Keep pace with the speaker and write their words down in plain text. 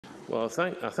Well, I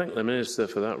thank the Minister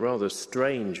for that rather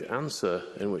strange answer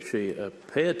in which she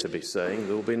appeared to be saying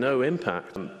there will be no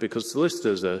impact, because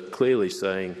solicitors are clearly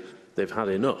saying they've had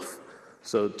enough.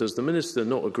 So does the Minister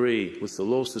not agree with the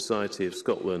Law Society of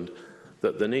Scotland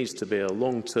that there needs to be a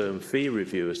long-term fee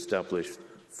review established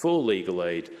for legal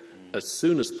aid as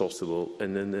soon as possible?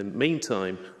 And in the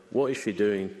meantime, what is she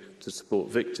doing to support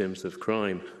victims of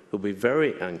crime who will be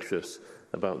very anxious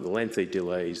about the lengthy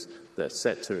delays they're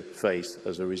set to face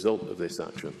as a result of this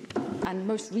action? And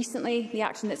most recently, the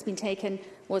action that's been taken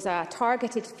was a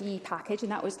targeted fee package,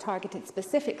 and that was targeted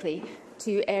specifically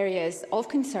to areas of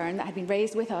concern that had been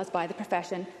raised with us by the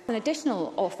profession. An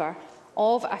additional offer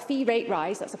of a fee rate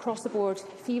rise, that's across-the-board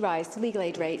fee rise to legal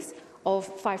aid rates of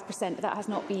 5%, but that has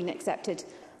not been accepted.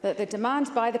 The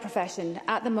demand by the profession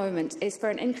at the moment is for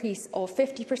an increase of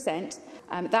 50%.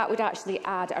 That would actually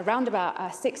add around about a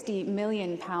 £60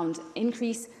 million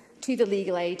increase to the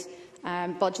legal aid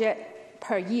budget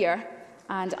per year.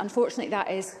 And unfortunately, that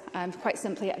is quite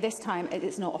simply, at this time, it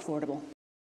is not affordable.